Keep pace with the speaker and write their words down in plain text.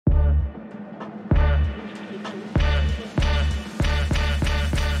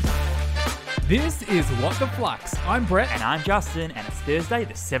This is What the Flux. I'm Brett. And I'm Justin, and it's Thursday,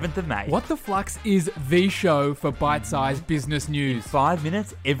 the 7th of May. What the Flux is the show for bite-sized business news. 5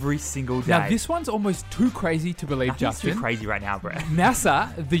 minutes every single day. Now, this one's almost too crazy to believe, Nothing's Justin. too crazy right now, Brett.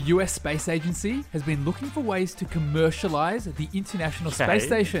 NASA, the US space agency, has been looking for ways to commercialize the International Space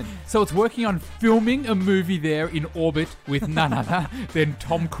Station. So it's working on filming a movie there in orbit with none other than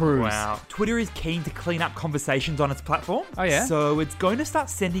Tom Cruise. Wow. Twitter is keen to clean up conversations on its platform. Oh, yeah? So it's going to start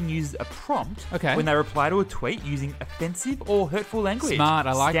sending users a prompt when they reply to a tweet using offensive or hurtful language. Smart,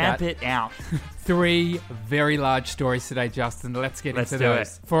 I like Stamp that. it out. 3 very large stories today, Justin. Let's get into do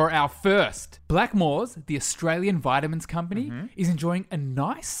those. it. For our first, Blackmores, the Australian vitamins company, is enjoying a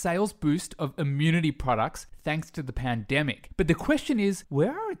nice sales boost of immunity products thanks to the pandemic. But the question is,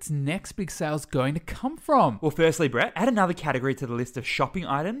 where are its next big sales going to come from? Well, firstly, Brett, add another category to the list of shopping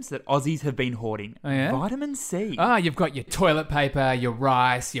items that Aussies have been hoarding. Oh, yeah? Vitamin C. You've got your toilet paper, your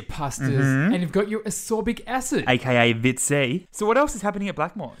rice, your pastas, and you've got your ascorbic acid. AKA Vit C. So what else is happening at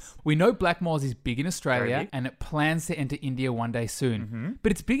Blackmores? We know Blackmores is big in Australia Very big. and it plans to enter India one day soon.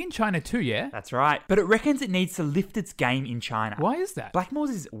 But it's big in China too, yeah? That's right. But it reckons it needs to lift its game in China. Why is that? Blackmores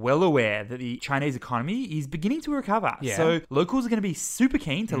is well aware that the Chinese economy is beginning to recover. Yeah. So locals are going to be super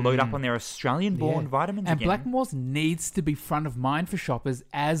keen to load up on their Australian-born vitamins and again. Blackmores needs to be front of mind for shoppers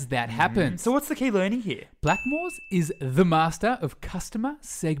as that happens. So what's the key learning here? Blackmores is the master of customer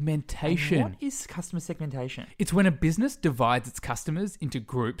segmentation. What is customer segmentation? It's when a business divides its customers into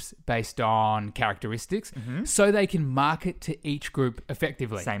groups based on characteristics so they can market to each group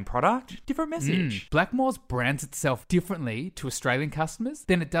effectively. Same product, different message. Blackmores brands itself differently to Australian customers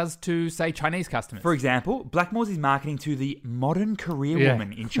than it does to, say, Chinese customers. For example, Blackmores is marketing to the modern career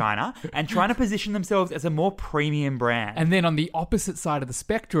woman in China and trying to position themselves as a more premium brand. And then on the opposite side of the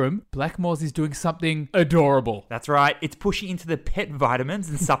spectrum, Blackmores is doing something adorable. That's right, it's pushing into the pet vitamins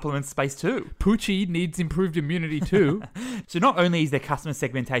and supplement space too. Poochie needs improved immunity too. So not only is their customer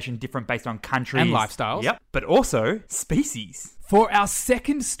segmentation different based on countries And lifestyles. Yep, but also species. For our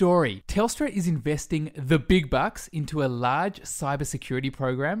second story, Telstra is investing the big bucks into a large cybersecurity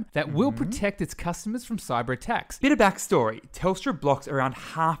program that will protect its customers from cyber attacks. Bit of backstory. Telstra blocks around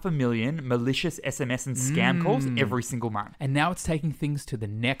 500,000 malicious SMS and scam calls every single month. And now it's taking things to the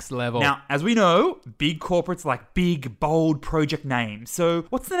next level. Now, as we know, big corporates like big, bold project names. So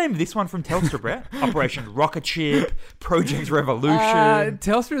what's the name of this one from Telstra, Brett? Operation Rocket Ship, Project Revolution.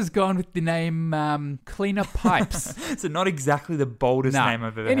 Telstra has gone with the name Cleaner Pipes. So not exactly the boldest name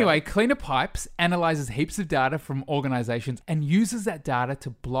I've ever heard. Anyway, Cleaner Pipes analyzes heaps of data from organizations and uses that data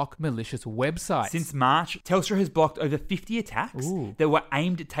to block malicious websites. Since March, Telstra has blocked over 50 attacks that were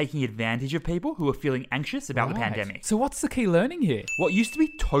aimed at taking advantage of people who are feeling anxious about the pandemic. So what's the key learning here? What used to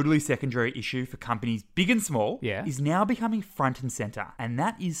be totally secondary issue for companies big and small is now becoming front and center, and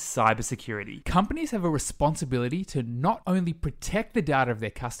that is cybersecurity. Companies have a responsibility to not only protect the data of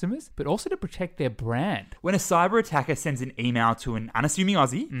their customers, but also to protect their brand. When a cyber attacker sends an email to an unassuming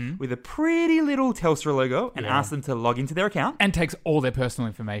Aussie with a pretty little Telstra logo and asks them to log into their account, And takes all their personal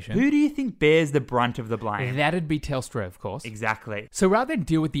information. who do you think bears the brunt of the blame? That'd be Telstra, of course. Exactly. So rather than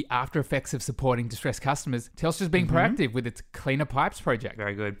deal with the after effects of supporting distressed customers, Telstra's being proactive with its Cleaner Pipes project.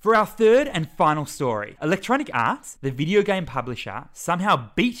 Very good. For our third and final story, Electronic Arts, the video game publisher,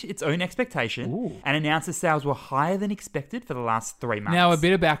 somehow beat its own expectation and announces sales were higher than expected for the last 3 months. Now, a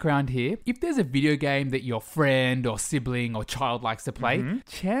bit of background here. If there's a video game that your friend or sibling or child likes to play,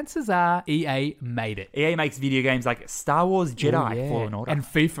 chances are EA made it. EA makes video games like Star Wars Jedi Fallen Order And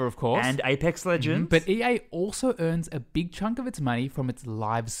FIFA, of course. and Apex Legends. But EA also earns a big chunk of its money from its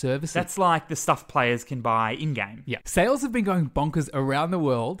live services. That's like the stuff players can buy in-game. Yeah. Sales have been going bonkers around the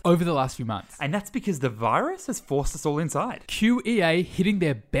world over the last few months. And that's because the virus has forced us all inside. QEA hitting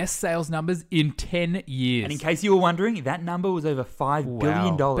their best sales numbers in 10 years. And in case you were wondering, that number was over $5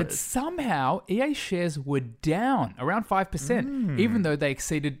 billion. But somehow, EA shares were down around 5%, even though they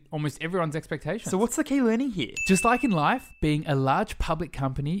exceeded almost everyone's expectations. So what's the key learning here? Just like in life, being a large public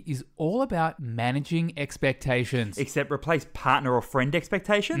company is all about managing expectations. Except replace partner or friend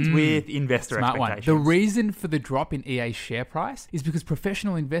expectations with investor Smart one. expectations. The reason for the drop in EA's share price is because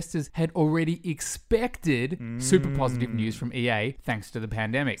professional investors had already expected super positive news from EA thanks to the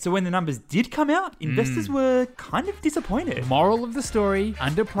pandemic. So when the numbers did come out, investors were kind of disappointed. Moral of the story,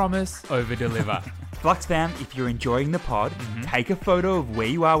 under promise, over deliver. Flux fam, if you're enjoying the pod, take a photo of where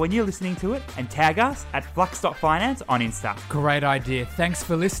you are when you're listening to it and tag us at flux.finance on Insta. Great idea. Thanks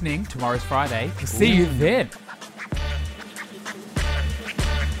for listening. Tomorrow's Friday. See you then.